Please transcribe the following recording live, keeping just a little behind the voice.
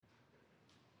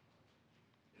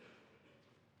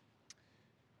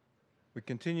We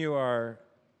continue our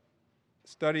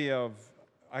study of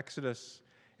Exodus,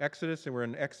 and we're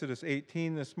in Exodus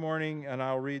 18 this morning, and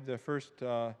I'll read the first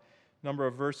number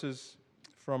of verses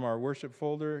from our worship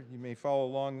folder. You may follow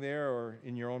along there or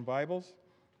in your own Bibles.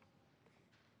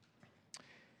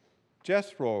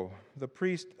 Jethro, the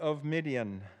priest of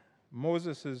Midian,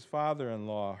 Moses'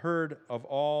 father-in-law, heard of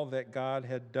all that God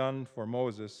had done for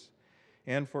Moses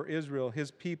and for Israel,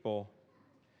 his people,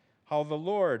 how the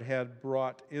Lord had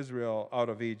brought Israel out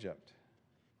of Egypt.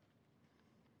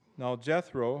 Now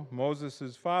Jethro,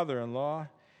 Moses' father-in-law,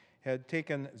 had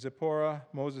taken Zipporah,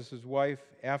 Moses' wife,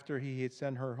 after he had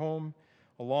sent her home,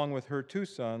 along with her 2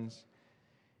 sons.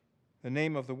 The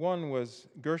name of the one was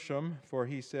Gershom, for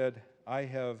he said, I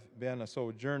have been a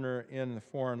sojourner in the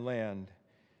foreign land.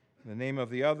 The name of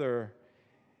the other,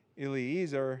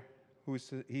 Eliezer,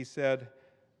 he said,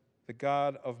 the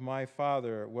God of my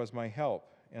father was my help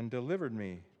and delivered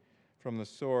me from the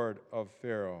sword of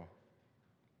Pharaoh.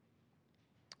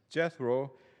 Jethro,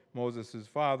 Moses'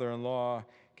 father-in-law,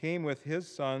 came with his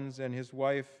sons and his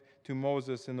wife to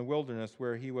Moses in the wilderness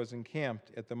where he was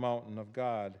encamped at the mountain of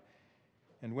God.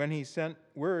 And when he sent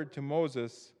word to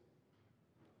Moses,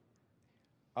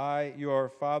 I, your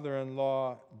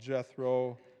father-in-law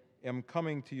Jethro, am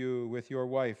coming to you with your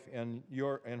wife and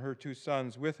her 2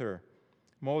 sons with her.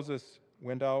 Moses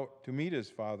went out to meet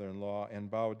his father-in-law and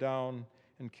bowed down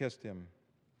and kissed him.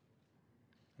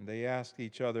 And they asked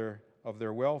each other of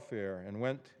their welfare and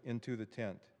went into the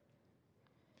tent.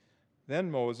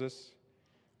 Then Moses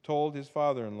told his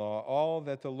father-in-law all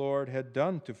that the Lord had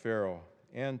done to Pharaoh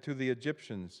and to the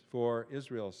Egyptians for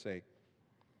Israel's sake,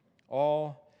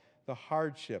 all the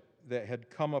hardship that had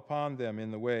come upon them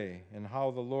in the way, and how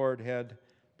the Lord had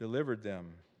delivered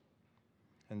them.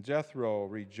 And Jethro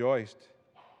rejoiced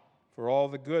for all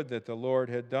the good that the Lord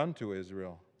had done to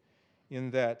Israel, in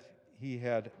that he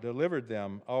had delivered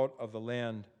them out of the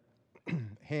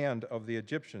hand of the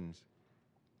Egyptians.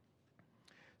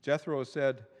 Jethro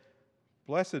said,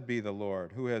 Blessed be the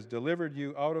Lord, who has delivered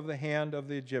you out of the hand of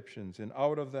the Egyptians and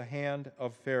out of the hand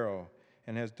of Pharaoh,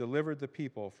 and has delivered the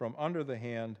people from under the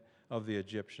hand of the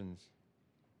Egyptians.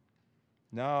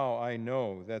 Now I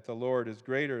know that the Lord is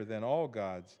greater than all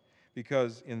gods,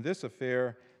 because in this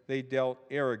affair they dealt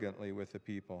arrogantly with the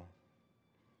people.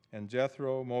 And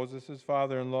Jethro, Moses'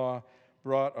 father-in-law,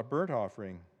 brought a burnt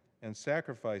offering and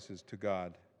sacrifices to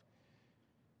God.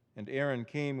 And Aaron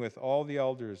came with all the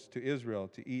elders to Israel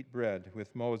to eat bread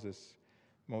with Moses,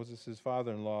 Moses'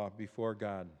 father-in-law, before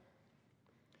God.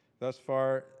 Thus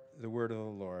far, the word of the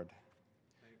Lord.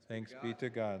 Thanks be to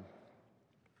God.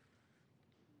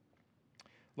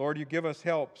 Lord, you give us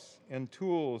helps and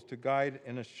tools to guide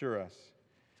and assure us.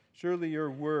 Surely your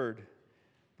word,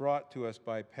 brought to us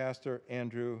by Pastor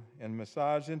Andrew and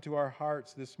massaged into our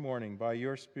hearts this morning by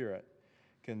your Spirit,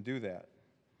 can do that.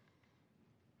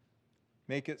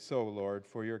 Make it so, Lord,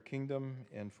 for your kingdom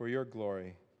and for your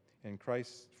glory.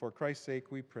 For Christ's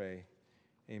sake we pray.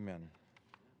 Amen.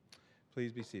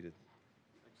 Please be seated.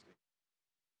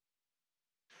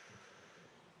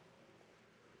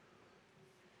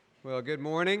 Well, good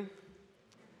morning.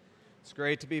 It's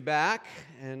great to be back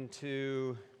and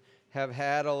to have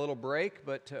had a little break,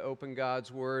 but to open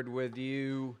God's Word with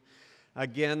you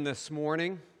again this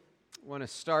morning. I want to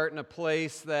start in a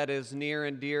place that is near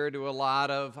and dear to a lot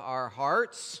of our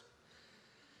hearts,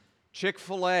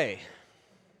 Chick-fil-A.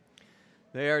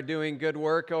 They are doing good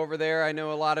work over there. I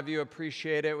know a lot of you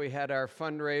appreciate it. We had our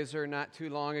fundraiser not too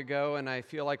long ago, and I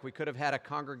feel like we could have had a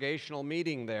congregational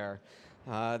meeting there.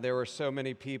 There were so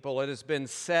many people. It has been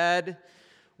said,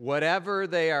 whatever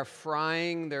they are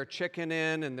frying their chicken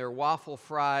in and their waffle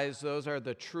fries, those are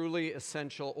the truly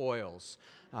essential oils.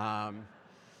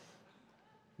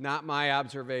 Not my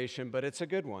observation, but it's a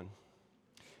good one.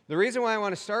 The reason why I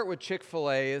want to start with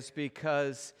Chick-fil-A is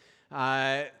because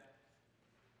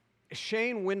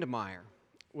Shane Windmeyer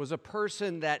was a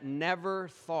person that never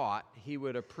thought he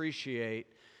would appreciate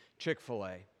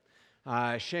Chick-fil-A.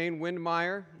 Shane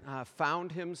Windmeyer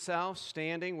found himself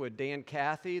standing with Dan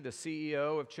Cathy, the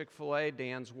CEO of Chick-fil-A,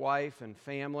 Dan's wife and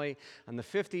family, on the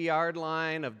 50-yard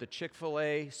line of the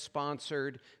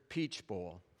Chick-fil-A-sponsored Peach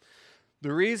Bowl.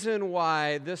 The reason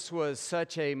why this was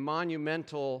such a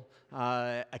monumental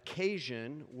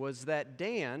occasion was that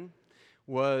Dan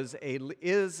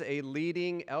is a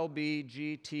leading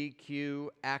LGBTQ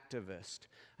activist.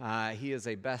 He is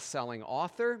a best-selling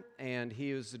author, and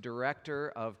he is the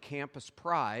director of Campus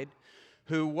Pride,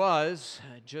 who was,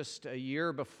 just a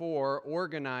year before,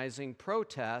 organizing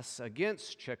protests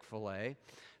against Chick-fil-A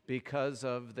because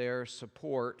of their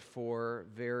support for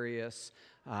various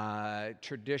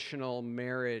traditional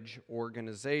marriage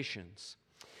organizations.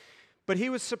 But he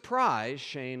was surprised,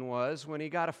 Shane was, when he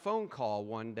got a phone call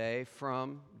one day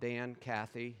from Dan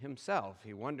Cathy himself.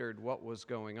 He wondered what was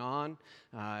going on.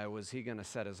 Was he going to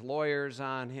set his lawyers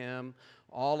on him?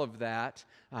 All of that.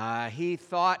 He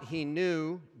thought he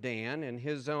knew Dan, in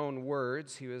his own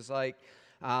words. He was like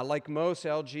most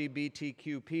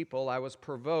LGBTQ people, I was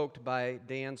provoked by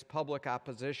Dan's public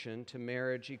opposition to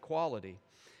marriage equality,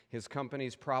 his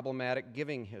company's problematic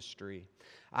giving history.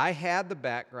 I had the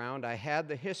background, I had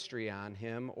the history on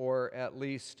him, or at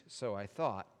least so I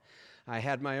thought. I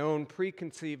had my own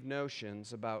preconceived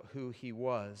notions about who he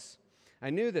was. I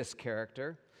knew this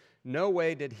character. No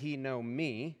way did he know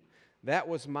me. That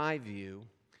was my view,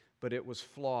 but it was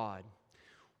flawed.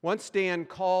 Once Dan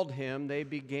called him, they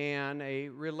began a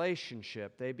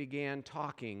relationship. They began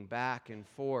talking back and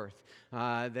forth.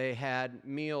 They had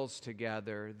meals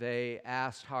together. They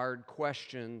asked hard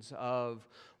questions of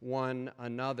one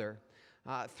another.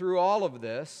 Through all of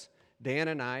this, Dan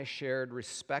and I shared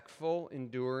respectful,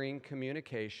 enduring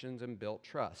communications and built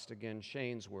trust. Again,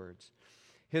 Shane's words.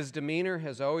 His demeanor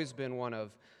has always been one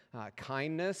of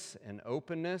kindness and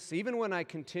openness. Even when I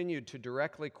continued to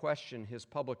directly question his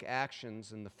public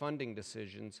actions and the funding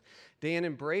decisions, Dan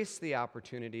embraced the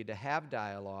opportunity to have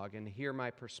dialogue and hear my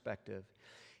perspective.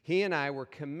 He and I were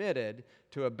committed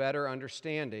to a better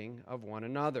understanding of one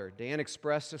another. Dan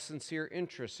expressed a sincere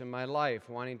interest in my life,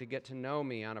 wanting to get to know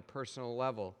me on a personal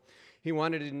level. He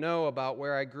wanted to know about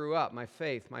where I grew up, my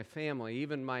faith, my family,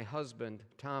 even my husband,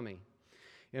 Tommy.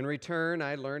 In return,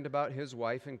 I learned about his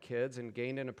wife and kids and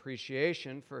gained an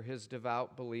appreciation for his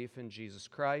devout belief in Jesus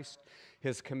Christ,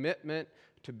 his commitment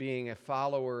to being a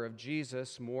follower of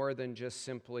Jesus more than just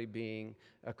simply being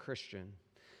a Christian.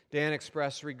 Dan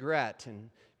expressed regret and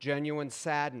genuine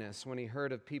sadness when he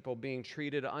heard of people being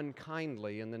treated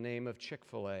unkindly in the name of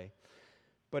Chick-fil-A,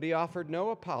 but he offered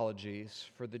no apologies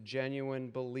for the genuine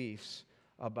beliefs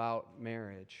about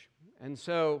marriage. And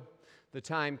so the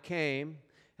time came,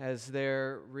 as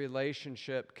their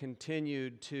relationship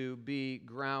continued to be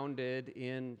grounded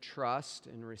in trust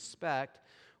and respect,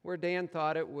 where Dan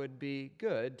thought it would be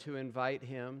good to invite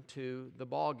him to the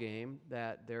ball game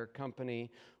that their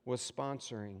company was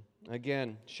sponsoring.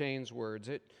 Again, Shane's words,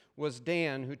 it was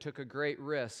Dan who took a great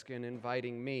risk in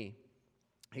inviting me.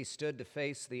 He stood to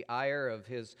face the ire of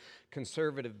his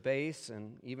conservative base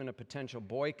and even a potential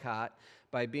boycott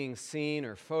by being seen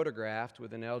or photographed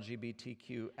with an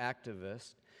LGBTQ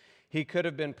activist. He could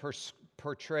have been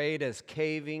portrayed as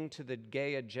caving to the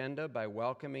gay agenda by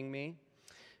welcoming me.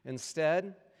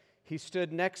 Instead, he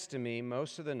stood next to me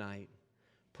most of the night,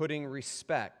 putting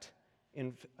respect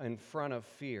in front of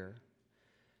fear.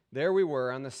 There we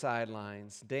were on the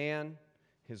sidelines, Dan,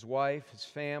 his wife, his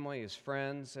family, his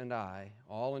friends, and I,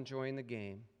 all enjoying the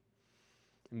game.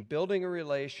 And building a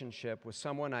relationship with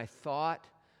someone I thought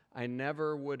I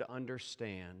never would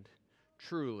understand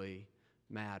truly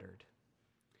mattered.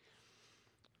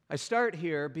 I start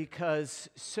here because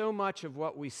so much of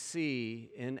what we see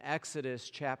in Exodus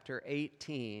chapter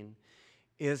 18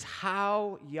 is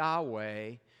how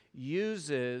Yahweh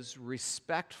uses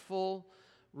respectful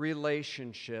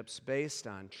relationships based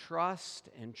on trust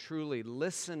and truly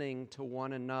listening to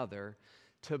one another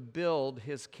to build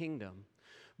his kingdom.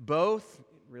 Both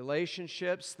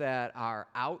relationships that are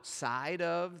outside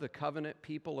of the covenant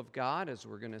people of God, as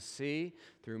we're going to see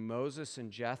through Moses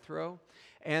and Jethro,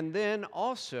 and then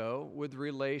also with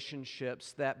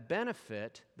relationships that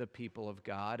benefit the people of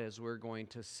God, as we're going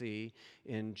to see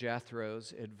in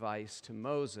Jethro's advice to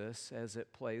Moses as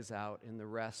it plays out in the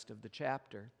rest of the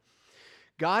chapter.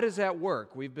 God is at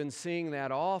work. We've been seeing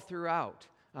that all throughout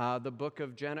the book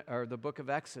of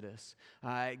Exodus.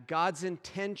 God's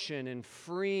intention in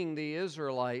freeing the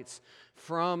Israelites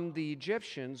from the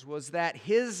Egyptians was that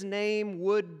his name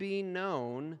would be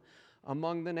known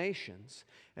among the nations.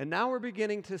 And now we're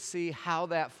beginning to see how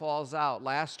that falls out.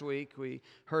 Last week we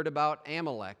heard about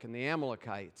Amalek and the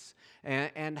Amalekites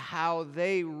and how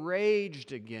they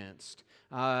raged against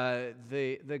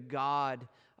the God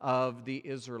of the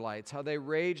Israelites, how they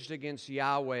raged against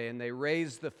Yahweh and they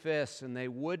raised the fists and they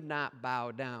would not bow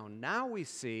down. Now we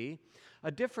see a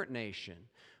different nation.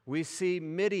 We see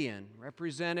Midian,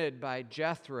 represented by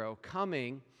Jethro,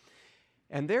 coming,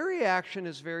 and their reaction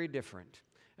is very different.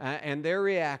 And their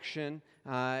reaction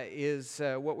is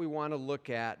what we want to look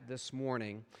at this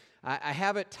morning. I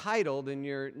have it titled in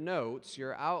your notes,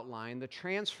 your outline, The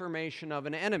Transformation of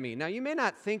an Enemy. Now, you may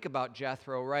not think about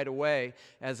Jethro right away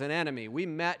as an enemy. We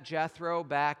met Jethro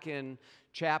back in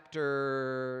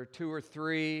chapter 2 or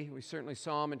 3. We certainly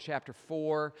saw him in chapter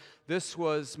 4. This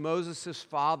was Moses'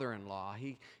 father-in-law.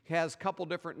 He has a couple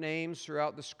different names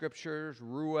throughout the scriptures,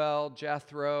 Reuel,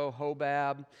 Jethro,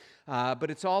 Hobab,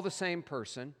 but it's all the same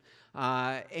person.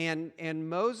 And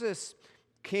Moses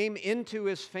came into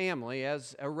his family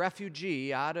as a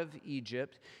refugee out of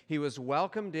Egypt. He was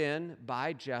welcomed in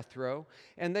by Jethro,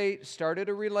 and they started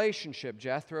a relationship.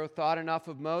 Jethro thought enough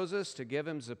of Moses to give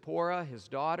him Zipporah, his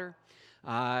daughter.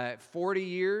 40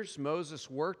 years, Moses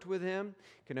worked with him.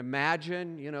 You can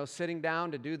imagine, sitting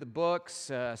down to do the books,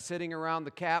 sitting around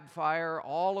the campfire,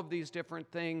 all of these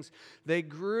different things. They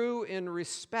grew in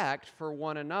respect for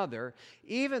one another,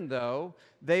 even though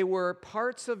they were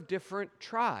parts of different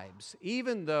tribes,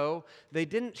 even though they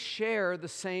didn't share the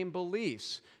same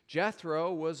beliefs.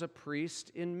 Jethro was a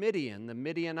priest in Midian, the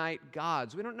Midianite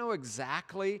gods. We don't know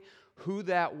exactly who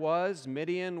that was.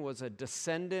 Midian was a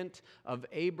descendant of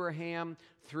Abraham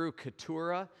through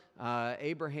Keturah,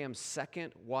 Abraham's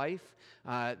second wife.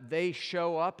 They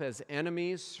show up as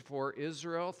enemies for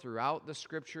Israel throughout the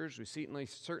scriptures. We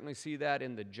certainly see that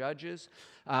in the Judges.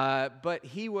 But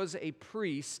he was a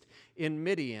priest in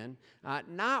Midian,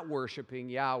 not worshiping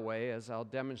Yahweh, as I'll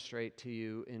demonstrate to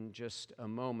you in just a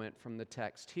moment from the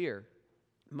text here.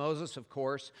 Moses, of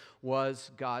course, was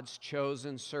God's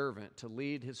chosen servant to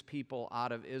lead his people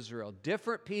out of Israel.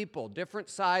 Different people, different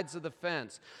sides of the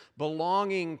fence,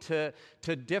 belonging to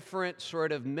different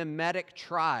sort of mimetic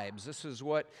tribes. This is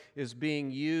what is being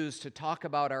used to talk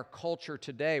about our culture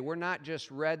today. We're not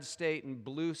just red state and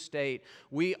blue state.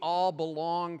 We all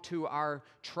belong to our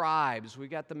tribes. We've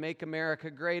got the Make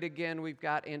America Great Again. We've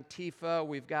got Antifa.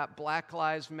 We've got Black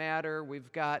Lives Matter.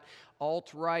 We've got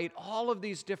alt-right, all of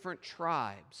these different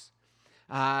tribes.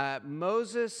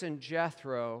 Moses and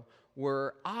Jethro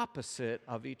were opposite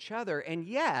of each other, and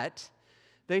yet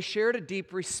they shared a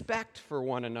deep respect for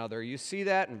one another. You see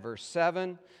that in verse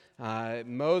 7.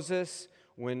 Moses,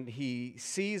 when he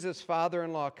sees his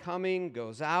father-in-law coming,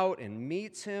 goes out and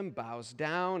meets him, bows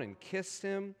down and kissed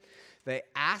him. They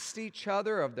asked each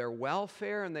other of their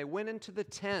welfare, and they went into the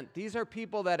tent. These are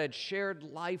people that had shared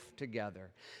life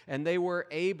together, and they were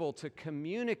able to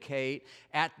communicate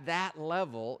at that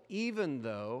level, even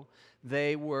though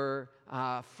they were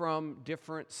from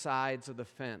different sides of the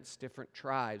fence, different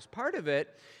tribes. Part of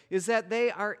it is that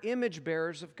they are image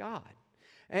bearers of God.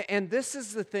 And this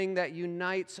is the thing that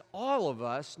unites all of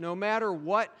us, no matter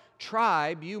what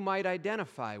tribe you might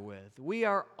identify with. We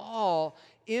are all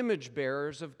image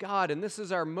bearers of God, and this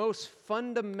is our most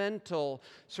fundamental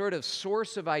sort of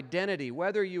source of identity.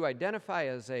 Whether you identify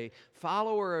as a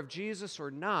follower of Jesus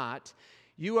or not,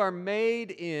 you are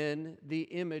made in the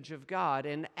image of God,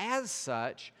 and as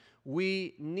such,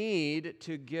 we need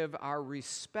to give our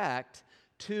respect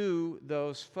to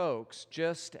those folks,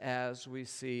 just as we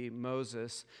see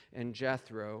Moses and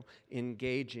Jethro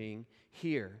engaging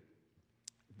here.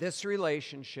 This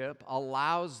relationship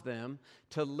allows them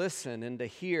to listen and to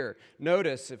hear.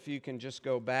 Notice, if you can just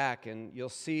go back, and you'll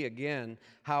see again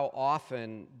how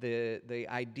often the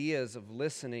ideas of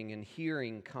listening and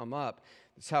hearing come up.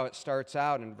 That's how it starts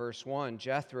out in verse 1.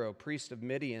 Jethro, priest of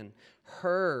Midian,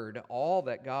 heard all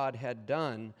that God had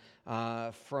done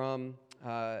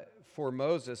for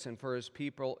Moses and for his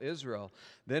people Israel.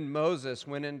 Then Moses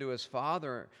went into his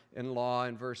father-in-law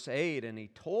in verse 8, and he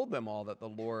told them all that the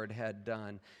Lord had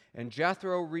done. And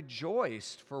Jethro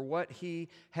rejoiced for what he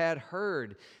had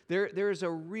heard. There's a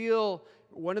real,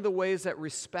 one of the ways that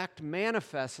respect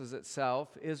manifests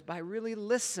itself is by really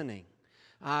listening,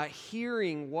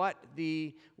 hearing what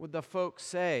the folks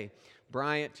say.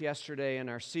 Bryant yesterday in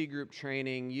our C group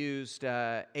training used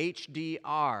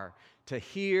HDR, to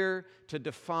hear, to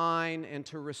define, and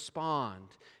to respond.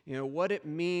 What it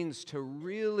means to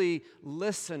really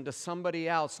listen to somebody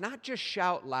else, not just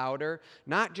shout louder,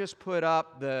 not just put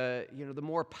up the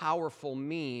more powerful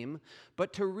meme,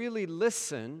 but to really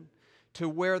listen to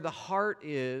where the heart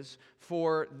is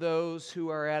for those who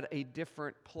are at a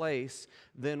different place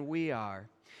than we are.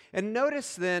 And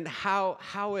notice then how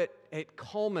it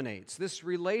culminates, this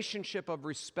relationship of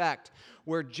respect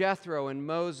where Jethro and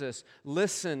Moses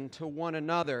listen to one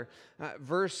another.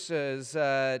 Verses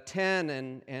 10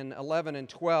 and 11 and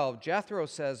 12, Jethro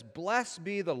says, "Blessed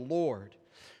be the Lord,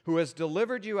 who has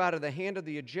delivered you out of the hand of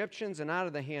the Egyptians and out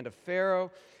of the hand of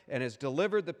Pharaoh, and has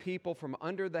delivered the people from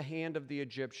under the hand of the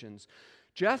Egyptians."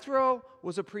 Jethro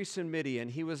was a priest in Midian.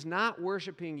 He was not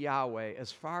worshiping Yahweh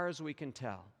as far as we can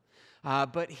tell.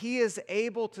 But he is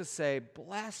able to say,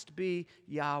 "Blessed be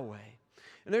Yahweh."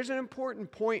 And there's an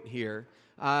important point here,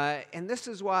 and this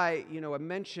is why, I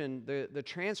mentioned the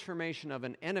transformation of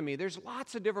an enemy. There's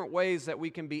lots of different ways that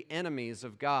we can be enemies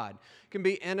of God. Can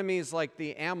be enemies like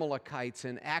the Amalekites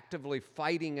and actively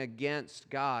fighting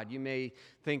against God. You may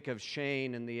think of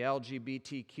Shane and the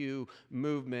LGBTQ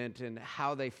movement and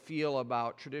how they feel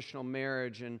about traditional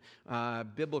marriage and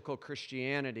biblical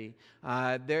Christianity.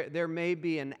 There may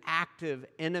be an active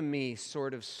enemy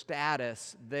sort of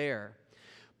status there.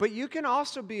 But you can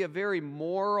also be a very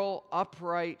moral,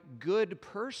 upright, good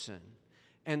person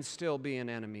and still be an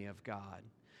enemy of God.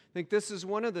 I think this is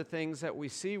one of the things that we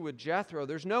see with Jethro.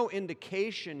 There's no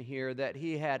indication here that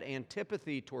he had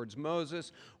antipathy towards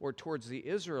Moses or towards the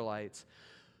Israelites,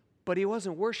 but he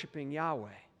wasn't worshiping Yahweh.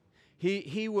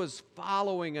 He was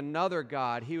following another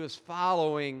God. He was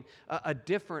following a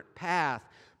different path.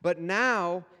 But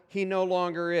now he no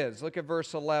longer is. Look at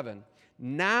verse 11.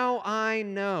 Now I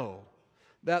know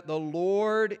that the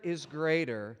Lord is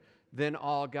greater than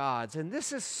all gods. And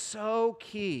this is so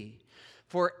key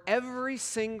for every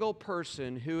single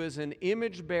person who is an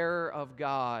image bearer of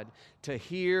God to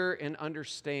hear and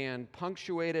understand,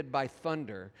 punctuated by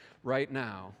thunder right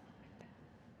now.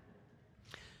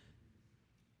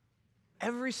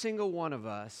 Every single one of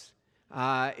us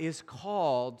is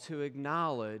called to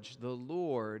acknowledge the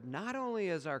Lord not only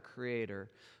as our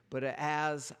Creator, but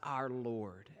as our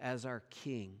Lord, as our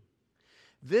King.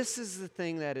 This is the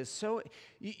thing that is so,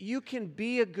 you can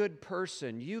be a good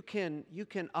person. You can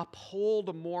uphold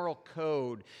a moral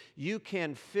code. You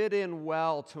can fit in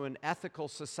well to an ethical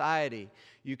society.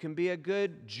 You can be a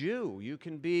good Jew. You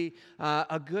can be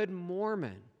a good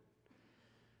Mormon.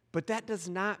 But that does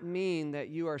not mean that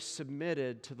you are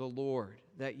submitted to the Lord,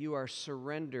 that you are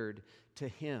surrendered to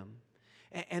Him.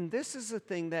 And this is the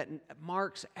thing that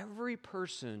marks every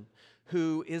person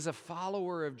who is a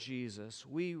follower of Jesus.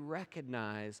 We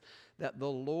recognize that the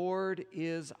Lord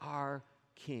is our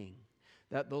King,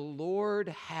 that the Lord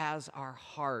has our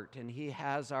heart and He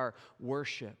has our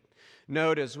worship.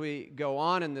 Note as we go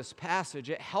on in this passage,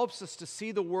 it helps us to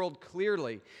see the world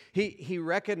clearly. He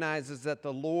recognizes that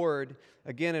the Lord,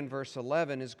 again in verse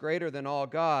 11, is greater than all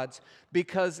gods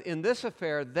because in this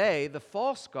affair they, the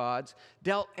false gods,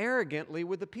 dealt arrogantly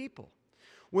with the people.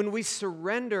 When we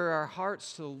surrender our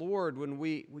hearts to the Lord, when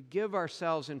we give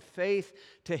ourselves in faith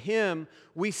to Him,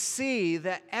 we see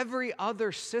that every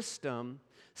other system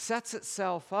sets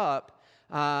itself up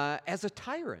as a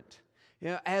tyrant.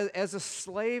 As a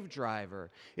slave driver.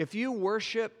 If you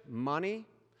worship money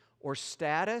or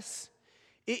status,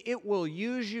 it will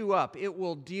use you up. It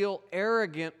will deal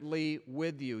arrogantly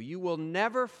with you. You will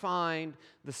never find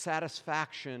the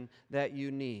satisfaction that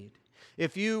you need.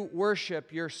 If you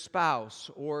worship your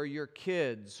spouse or your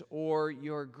kids or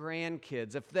your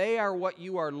grandkids, if they are what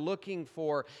you are looking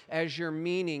for as your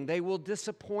meaning, they will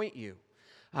disappoint you.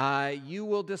 You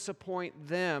will disappoint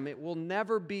them. It will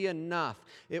never be enough.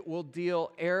 It will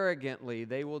deal arrogantly.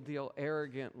 They will deal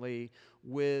arrogantly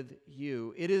with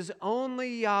you. It is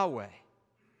only Yahweh.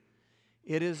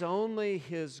 It is only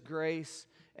His grace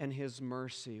and His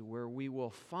mercy where we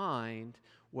will find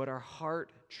what our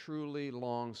heart truly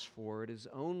longs for. It is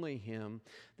only Him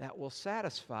that will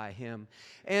satisfy him.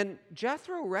 And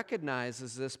Jethro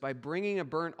recognizes this by bringing a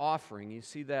burnt offering. You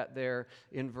see that there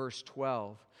in verse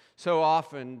 12. So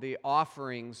often the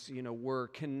offerings, were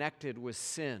connected with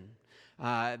sin.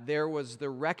 There was the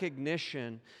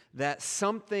recognition that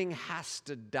something has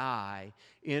to die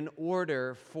in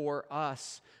order for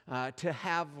us to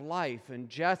have life. And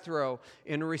Jethro,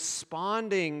 in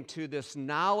responding to this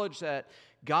knowledge that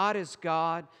God is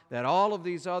God, that all of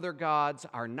these other gods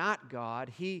are not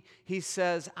God, he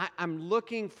says, I'm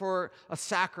looking for a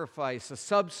sacrifice, a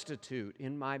substitute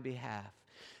in my behalf.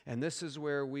 And this is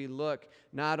where we look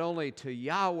not only to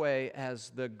Yahweh as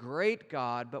the great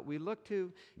God, but we look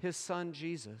to His Son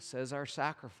Jesus as our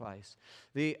sacrifice,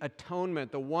 the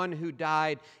atonement, the one who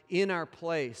died in our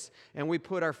place. And we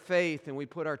put our faith and we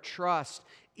put our trust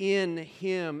in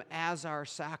Him as our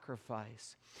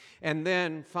sacrifice. And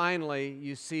then finally,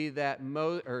 you see that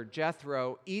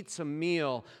Jethro eats a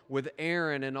meal with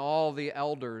Aaron and all the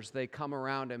elders. They come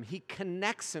around him. He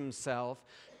connects himself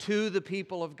to the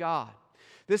people of God.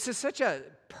 This is such a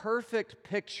perfect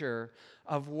picture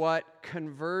of what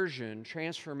conversion,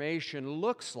 transformation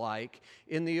looks like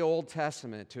in the Old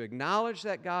Testament. To acknowledge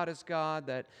that God is God,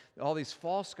 that all these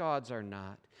false gods are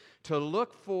not. To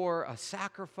look for a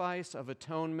sacrifice of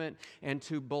atonement and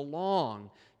to belong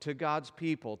to God's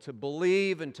people, to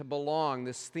believe and to belong,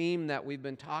 this theme that we've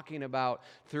been talking about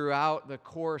throughout the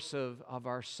course of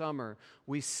our summer.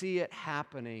 We see it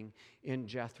happening in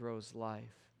Jethro's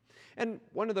life. And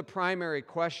one of the primary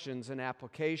questions and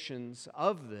applications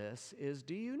of this is,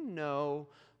 do you know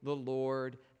the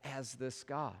Lord as this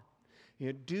God?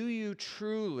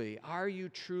 Are you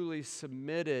truly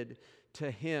submitted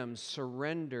to Him,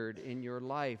 surrendered in your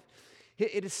life?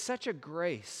 It is such a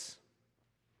grace.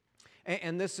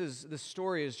 And the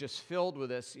story is just filled with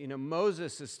this.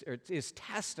 Moses is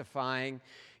testifying.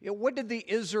 What did the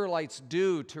Israelites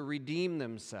do to redeem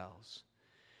themselves?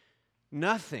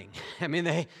 Nothing. I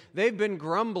mean, they've been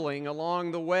grumbling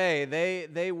along the way.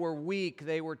 They were weak.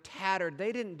 They were tattered.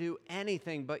 They didn't do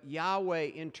anything, but Yahweh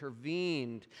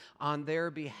intervened on their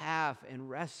behalf and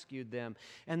rescued them.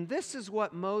 And this is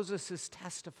what Moses is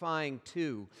testifying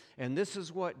to. And this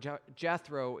is what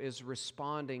Jethro is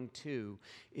responding to,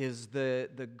 is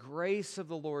the grace of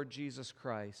the Lord Jesus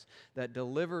Christ that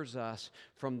delivers us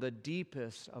from the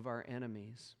deepest of our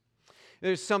enemies.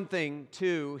 There's something,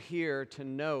 too, here to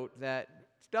note that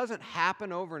doesn't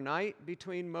happen overnight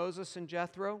between Moses and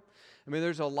Jethro. I mean,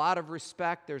 there's a lot of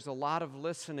respect, there's a lot of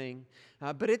listening,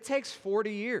 but it takes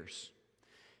 40 years.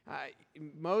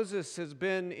 Moses has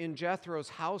been in Jethro's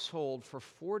household for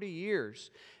 40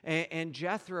 years, and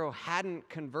Jethro hadn't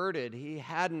converted. He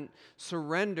hadn't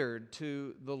surrendered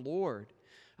to the Lord.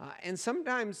 And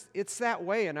sometimes it's that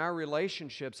way in our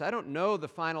relationships. I don't know the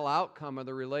final outcome of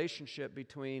the relationship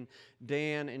between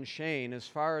Dan and Shane. As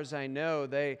far as I know,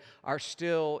 they are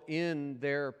still in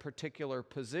their particular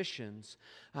positions.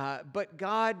 But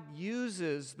God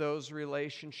uses those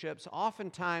relationships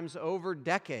oftentimes over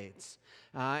decades.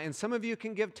 And some of you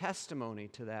can give testimony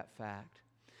to that fact.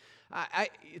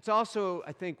 It's also,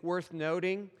 I think, worth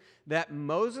noting that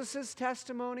Moses'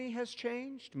 testimony has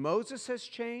changed. Moses has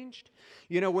changed.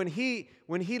 When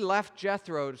he left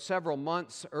Jethro several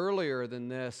months earlier than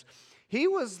this, he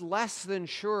was less than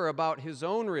sure about his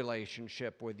own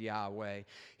relationship with Yahweh.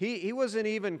 He wasn't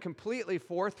even completely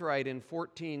forthright in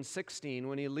 14:16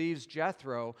 when he leaves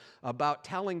Jethro about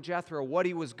telling Jethro what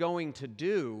he was going to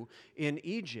do in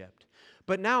Egypt.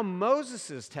 But now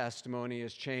Moses' testimony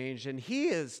has changed, and he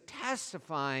is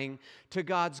testifying to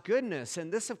God's goodness.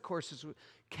 And this, of course,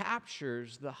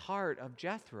 captures the heart of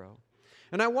Jethro.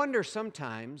 And I wonder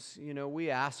sometimes, we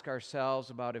ask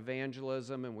ourselves about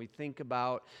evangelism and we think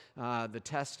about the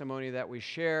testimony that we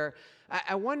share.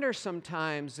 I wonder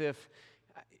sometimes if,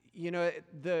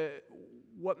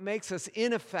 what makes us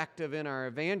ineffective in our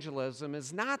evangelism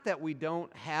is not that we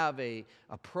don't have a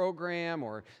program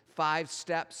or 5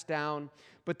 steps down,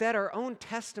 but that our own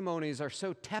testimonies are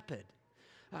so tepid.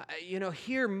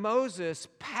 Here Moses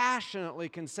passionately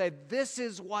can say, this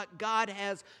is what God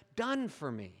has done for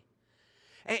me.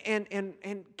 And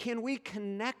can we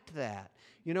connect that?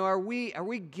 Are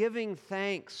we giving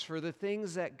thanks for the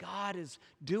things that God is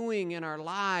doing in our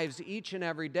lives each and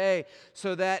every day,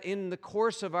 so that in the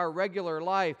course of our regular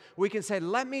life, we can say,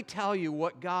 let me tell you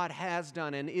what God has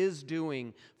done and is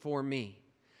doing for me.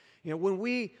 When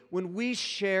we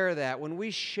share that, when we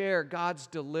share God's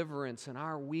deliverance and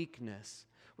our weakness,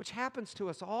 which happens to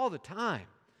us all the time,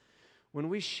 when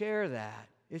we share that,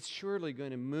 it's surely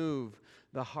going to move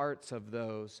the hearts of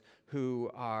those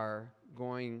who are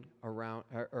going around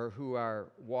or who are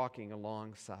walking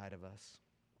alongside of us.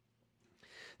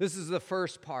 This is the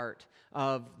first part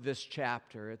of this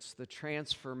chapter. It's the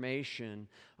transformation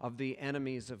of the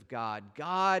enemies of God.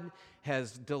 God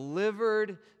has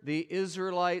delivered the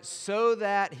Israelites so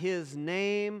that His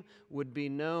name would be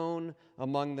known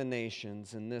among the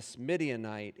nations, and this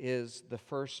Midianite is the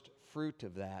first fruit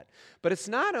of that. But it's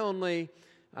not only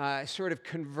sort of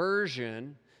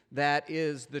conversion that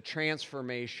is the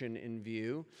transformation in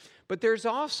view, but there's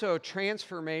also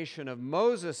transformation of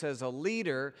Moses as a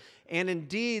leader, and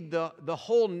indeed the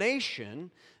whole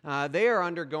nation. They are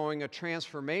undergoing a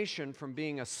transformation from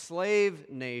being a slave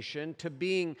nation to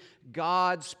being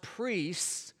God's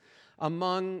priests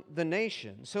among the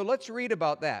nations. So let's read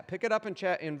about that. Pick it up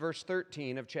in verse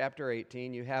 13 of chapter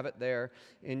 18. You have it there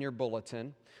in your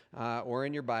bulletin or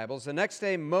in your Bibles. The next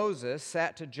day Moses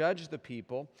sat to judge the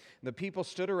people. The people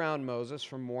stood around Moses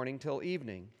from morning till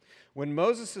evening. When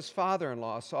Moses'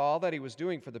 father-in-law saw all that he was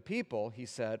doing for the people, he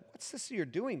said, "What's this you're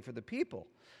doing for the people?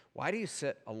 Why do you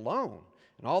sit alone?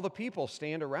 And all the people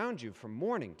stand around you from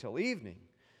morning till evening."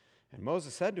 And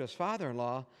Moses said to his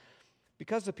father-in-law,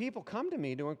 because the people come to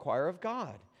me to inquire of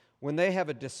God. When they have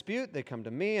a dispute, they come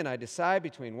to me, and I decide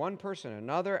between one person and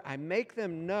another. I make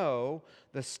them know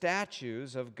the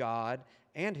statutes of God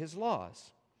and his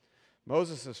laws.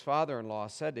 Moses' father-in-law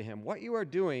said to him, what you are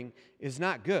doing is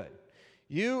not good.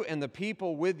 You and the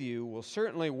people with you will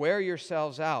certainly wear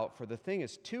yourselves out, for the thing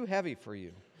is too heavy for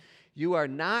you. You are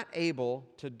not able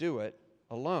to do it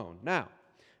alone. Now,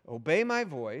 obey my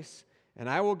voice, and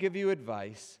I will give you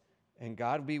advice, and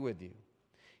God be with you.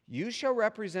 You shall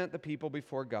represent the people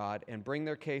before God and bring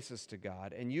their cases to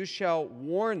God, and you shall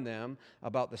warn them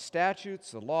about the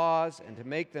statutes, the laws, and to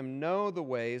make them know the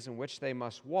ways in which they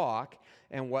must walk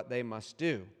and what they must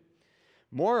do.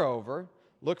 Moreover,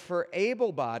 look for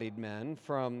able-bodied men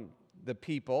from the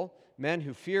people, men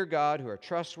who fear God, who are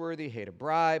trustworthy, hate a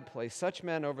bribe. Place such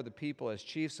men over the people as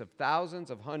chiefs of thousands,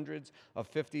 of hundreds, of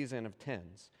fifties, and of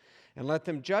tens. And let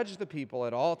them judge the people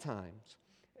at all times.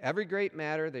 Every great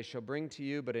matter they shall bring to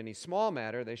you, but any small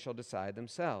matter they shall decide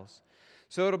themselves.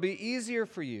 So it'll be easier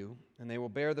for you, and they will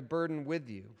bear the burden with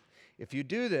you. If you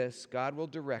do this, God will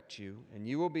direct you, and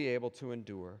you will be able to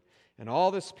endure. And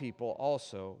all this people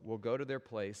also will go to their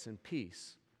place in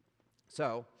peace.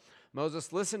 So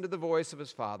Moses listened to the voice of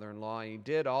his father-in-law, and he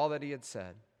did all that he had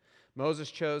said.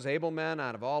 Moses chose able men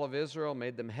out of all of Israel,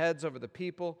 made them heads over the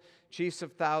people, chiefs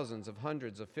of thousands, of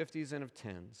hundreds, of fifties, and of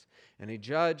tens. And he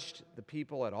judged the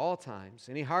people at all times.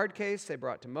 Any hard case they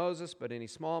brought to Moses, but any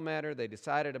small matter they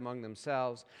decided among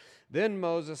themselves. Then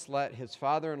Moses let his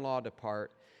father-in-law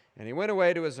depart, and he went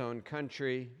away to his own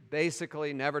country,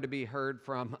 basically never to be heard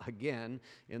from again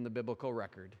in the biblical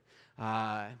record.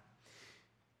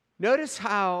 Notice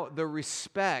how the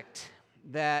respect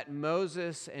that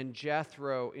Moses and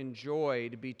Jethro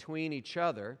enjoyed between each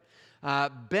other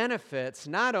benefits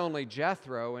not only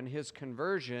Jethro and his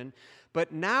conversion,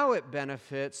 but now it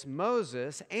benefits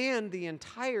Moses and the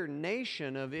entire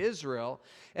nation of Israel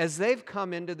as they've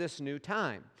come into this new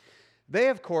time. They,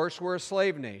 of course, were a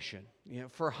slave nation.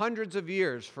 For hundreds of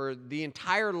years, for the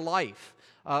entire life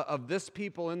of this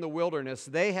people in the wilderness,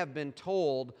 they have been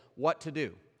told what to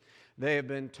do. They have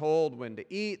been told when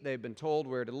to eat. They've been told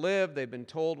where to live. They've been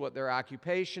told what their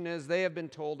occupation is. They have been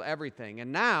told everything.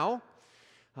 And now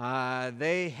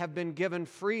they have been given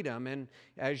freedom. And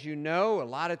as you know, a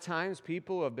lot of times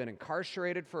people who have been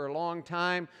incarcerated for a long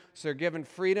time, so they're given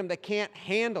freedom. They can't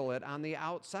handle it on the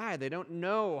outside. They don't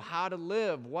know how to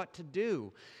live, what to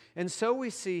do. And so we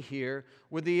see here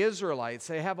with the Israelites,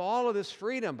 they have all of this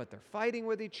freedom, but they're fighting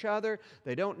with each other.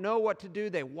 They don't know what to do.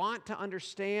 They want to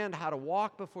understand how to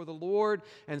walk before the Lord.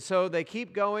 And so they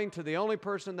keep going to the only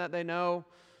person that they know,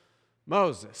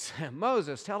 Moses.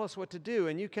 Moses, tell us what to do.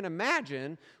 And you can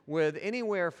imagine with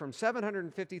anywhere from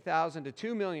 750,000 to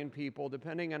 2 million people,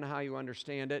 depending on how you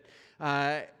understand it,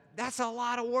 that's a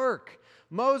lot of work.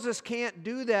 Moses can't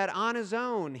do that on his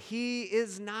own. He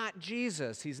is not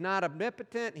Jesus. He's not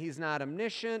omnipotent, he's not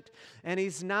omniscient, and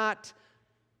he's not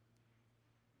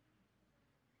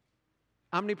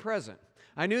omnipresent.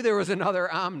 I knew there was another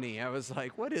omni. I was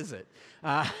like, what is it?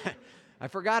 I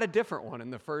forgot a different one in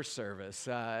the first service.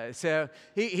 So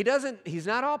he's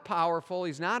not all powerful,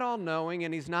 he's not all knowing,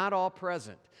 and he's not all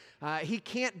present. He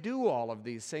can't do all of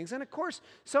these things. And of course,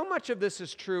 so much of this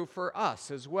is true for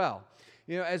us as well.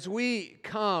 As we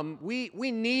come, we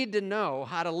need to know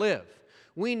how to live.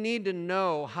 We need to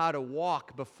know how to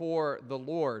walk before the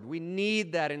Lord. We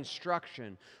need that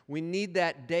instruction. We need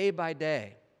that day by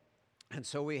day. And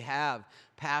so we have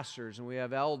pastors, and we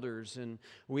have elders, and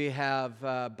we have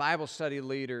Bible study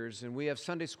leaders, and we have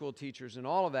Sunday school teachers, and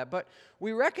all of that. But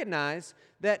we recognize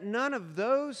that none of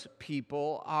those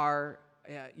people are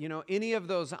any of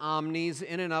those omnis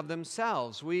in and of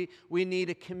themselves. We need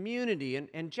a community,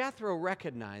 and Jethro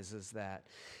recognizes that.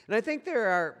 And I think there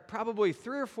are probably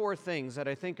 3 or 4 things that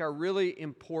I think are really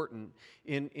important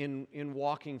in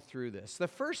walking through this. The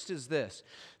first is this,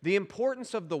 the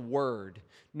importance of the Word.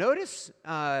 Notice,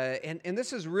 and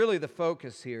this is really the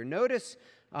focus here, notice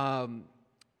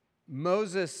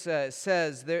Moses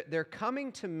says, they're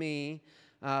coming to me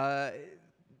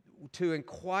to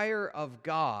inquire of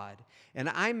God, and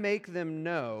I make them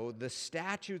know the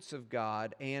statutes of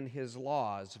God and his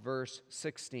laws, verse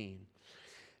 16.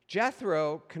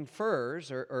 Jethro confers,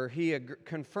 or he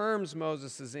confirms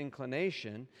Moses'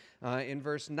 inclination in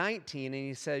verse 19, and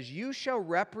he says, you shall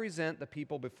represent the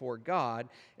people before God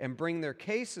and bring their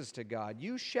cases to God.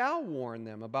 You shall warn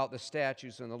them about the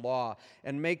statutes and the law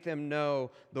and make them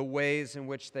know the ways in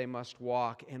which they must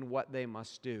walk and what they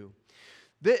must do.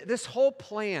 This whole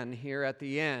plan here at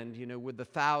the end, with the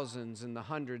thousands and the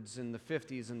hundreds and the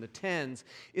 50s and the tens,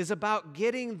 is about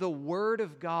getting the Word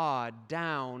of God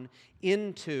down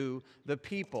into the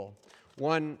people.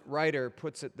 One writer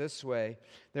puts it this way: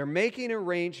 they're making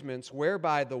arrangements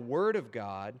whereby the Word of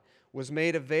God was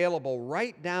made available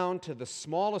right down to the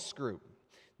smallest group,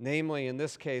 namely, in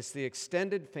this case, the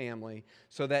extended family,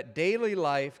 so that daily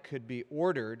life could be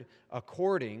ordered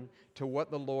according to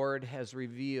what the Lord has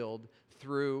revealed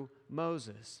through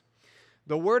Moses.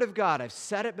 The Word of God, I've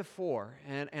said it before,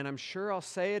 and I'm sure I'll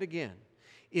say it again,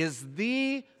 is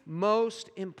the most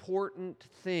important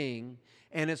thing,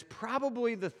 and is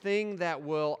probably the thing that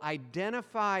will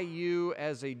identify you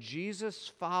as a Jesus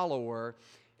follower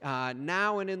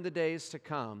now and in the days to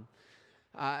come,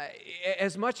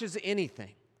 as much as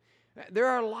anything. There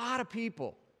are a lot of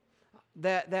people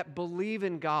that believe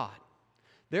in God.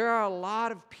 There are a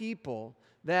lot of people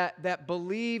that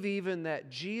believe even that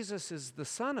Jesus is the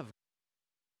Son of God.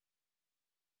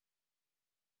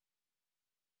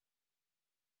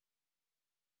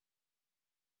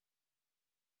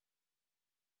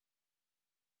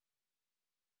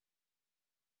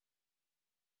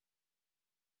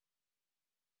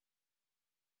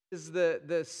 Is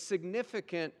the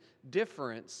significant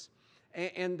difference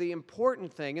and the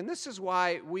important thing, and this is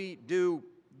why we do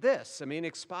this. I mean,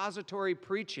 expository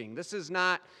preaching. This is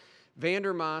not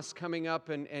Vandermoss coming up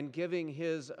and giving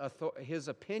his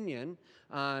opinion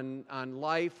on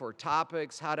life or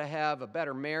topics, how to have a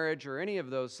better marriage or any of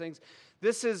those things.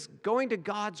 This is going to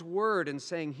God's Word and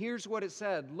saying, here's what it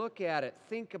said, look at it,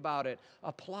 think about it,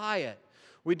 apply it.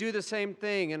 We do the same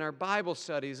thing in our Bible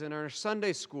studies, in our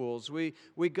Sunday schools. We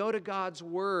go to God's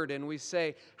Word and we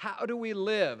say, how do we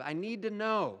live? I need to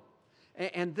know.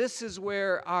 And this is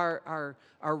where our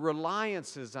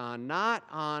reliance is on, not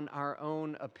on our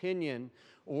own opinion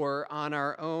or on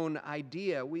our own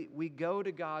idea. We go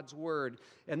to God's Word.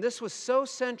 And this was so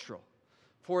central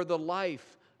for the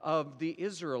life of the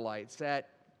Israelites that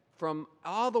from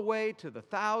all the way to the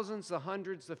thousands, the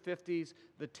hundreds, the 50s,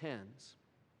 the tens.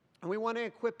 And we want to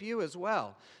equip you as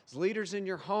well, as leaders in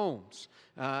your homes,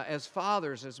 as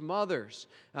fathers, as mothers,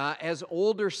 as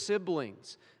older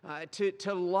siblings,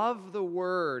 to love the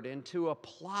Word and to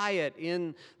apply it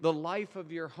in the life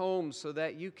of your home so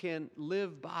that you can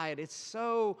live by it. It's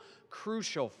so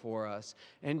crucial for us.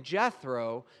 And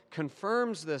Jethro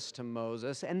confirms this to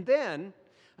Moses, and then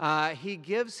he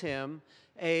gives him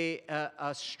a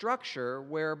structure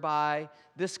whereby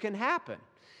this can happen.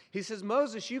 He says,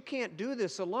 Moses, you can't do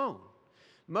this alone.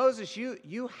 Moses,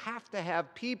 you have to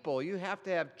have people. You have to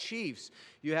have chiefs.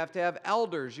 You have to have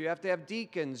elders. You have to have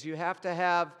deacons. You have to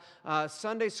have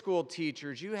Sunday school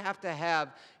teachers. You have to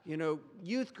have,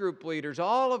 youth group leaders,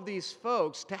 all of these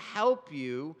folks to help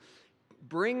you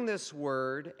bring this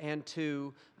word and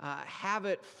to have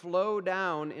it flow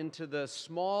down into the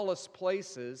smallest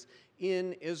places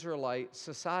in Israelite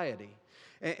society.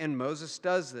 And Moses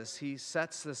does this. He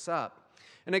sets this up.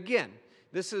 And again,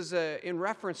 this is in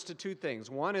reference to two things.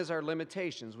 One is our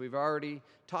limitations. We've already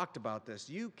talked about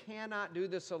this. You cannot do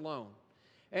this alone.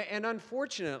 And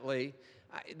unfortunately,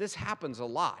 this happens a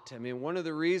lot. I mean, one of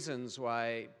the reasons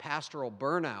why pastoral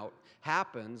burnout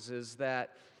happens is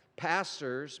that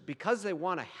pastors, because they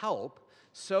want to help,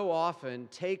 so often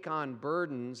take on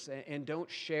burdens and don't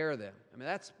share them. I mean,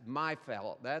 that's my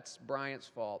fault. That's Bryant's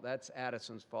fault. That's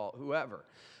Addison's fault, whoever.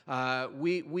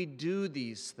 We do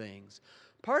these things.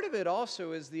 Part of it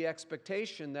also is the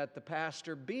expectation that the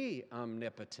pastor be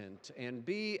omnipotent and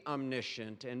be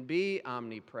omniscient and be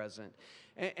omnipresent.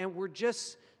 And we're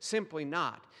just simply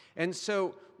not. And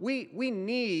so we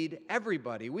need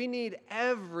everybody. We need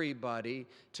everybody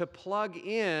to plug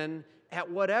in at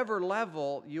whatever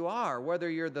level you are, whether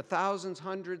you're the thousands,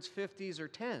 hundreds, 50s, or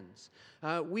tens.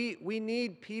 We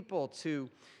need people to...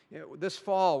 this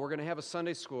fall, we're going to have a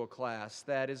Sunday school class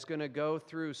that is going to go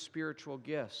through spiritual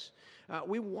gifts.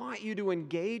 We want you to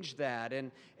engage that.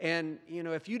 And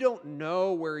if you don't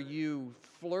know where you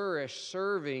flourish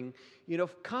serving,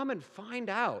 come and find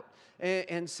out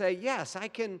and say, yes, I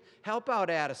can help out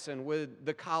Addison with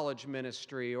the college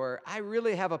ministry, or I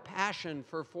really have a passion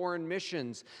for foreign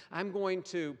missions. I'm going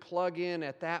to plug in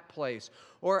at that place.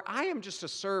 Or I am just a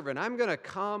servant. I'm going to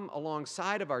come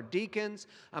alongside of our deacons.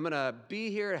 I'm going to be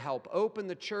here to help open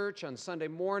the church on Sunday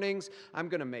mornings. I'm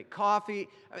going to make coffee.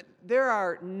 There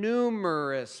are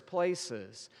numerous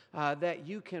places that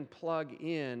you can plug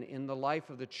in the life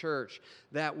of the church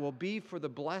that will be for the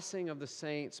blessing of the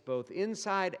saints, both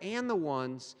inside and the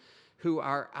ones who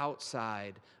are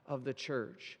outside of the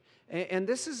church. And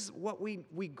this is what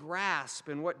we grasp,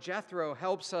 and what Jethro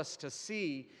helps us to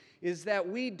see is that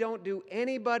we don't do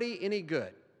anybody any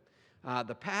good,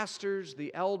 the pastors,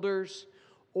 the elders,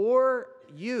 or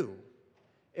you,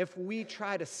 if we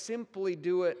try to simply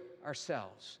do it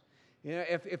ourselves. You know,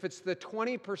 if it's the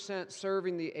 20%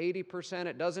 serving the 80%,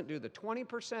 it doesn't do the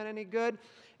 20% any good,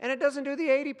 and it doesn't do the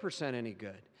 80% any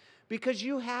good, because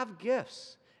you have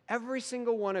gifts. Every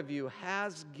single one of you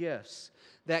has gifts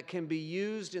that can be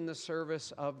used in the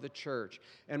service of the church.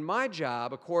 And my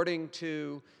job, according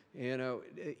to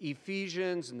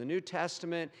Ephesians and the New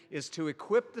Testament, is to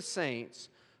equip the saints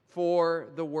for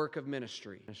the work of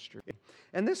ministry.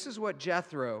 And this is what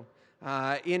Jethro,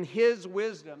 in his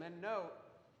wisdom, and note,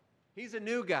 he's a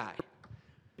new guy.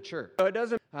 Church. So it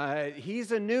doesn't.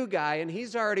 He's a new guy, and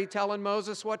he's already telling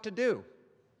Moses what to do.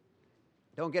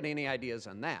 Don't get any ideas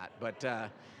on that, but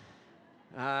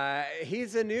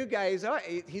he's a new guy.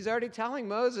 He's already telling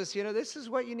Moses, this is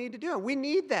what you need to do. And we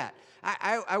need that.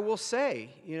 I will say,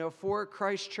 for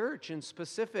Christ Church in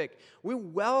specific, we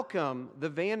welcome the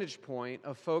vantage point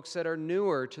of folks that are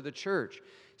newer to the church.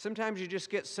 Sometimes you just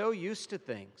get so used to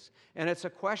things, and it's a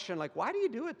question like, why do you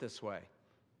do it this way?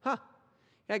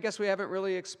 I guess we haven't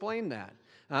really explained that.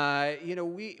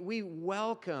 We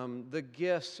welcome the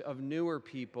gifts of newer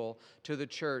people to the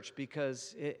church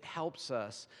because it helps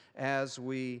us as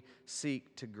we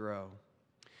seek to grow.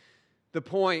 The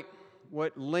point,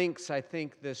 what links, I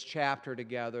think, this chapter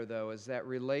together, though, is that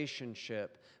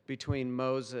relationship between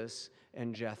Moses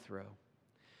and Jethro.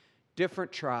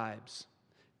 Different tribes,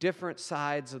 different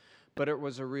sides, but it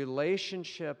was a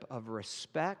relationship of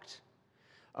respect,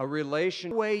 a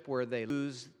relationship where they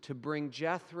lose to bring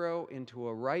Jethro into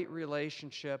a right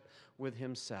relationship with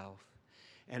himself.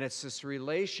 And it's this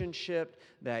relationship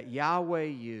that Yahweh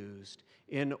used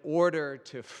in order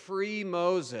to free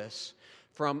Moses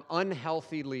from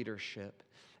unhealthy leadership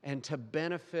and to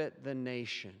benefit the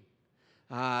nation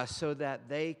so that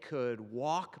they could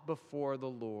walk before the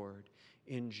Lord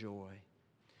in joy.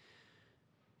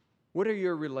 What are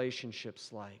your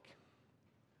relationships like?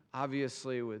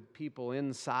 Obviously, with people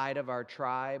inside of our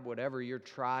tribe, whatever your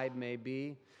tribe may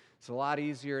be, it's a lot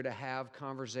easier to have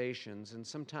conversations, and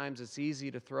sometimes it's easy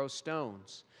to throw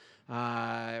stones,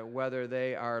 whether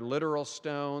they are literal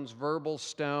stones, verbal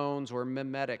stones, or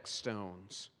mimetic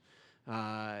stones.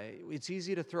 It's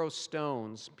easy to throw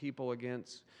stones, people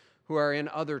against who are in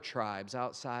other tribes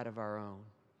outside of our own.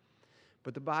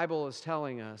 But the Bible is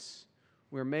telling us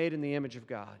we're made in the image of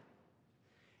God.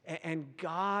 And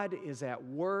God is at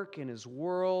work in His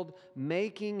world,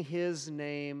 making His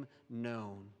name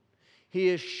known. He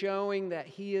is showing that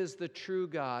He is the true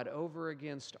God over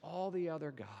against all the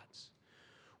other gods.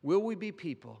 Will we be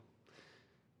people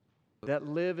that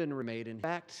live and remain in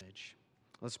fact?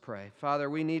 Let's pray. Father,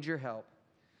 we need your help.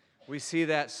 We see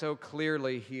that so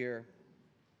clearly here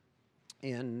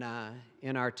in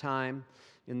our time,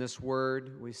 in this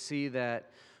word. We see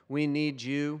that we need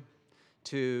you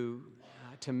to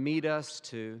meet us,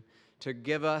 to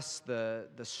give us the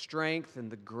strength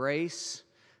and the grace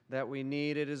that we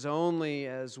need. It is only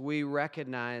as we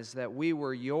recognize that we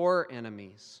were your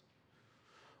enemies.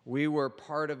 We were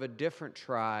part of a different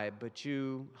tribe, but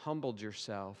you humbled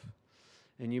yourself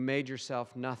and you made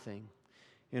yourself nothing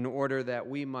in order that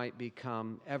we might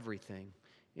become everything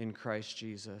in Christ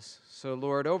Jesus. So,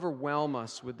 Lord, overwhelm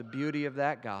us with the beauty of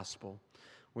that gospel.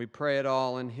 We pray it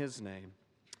all in His name.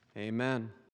 Amen.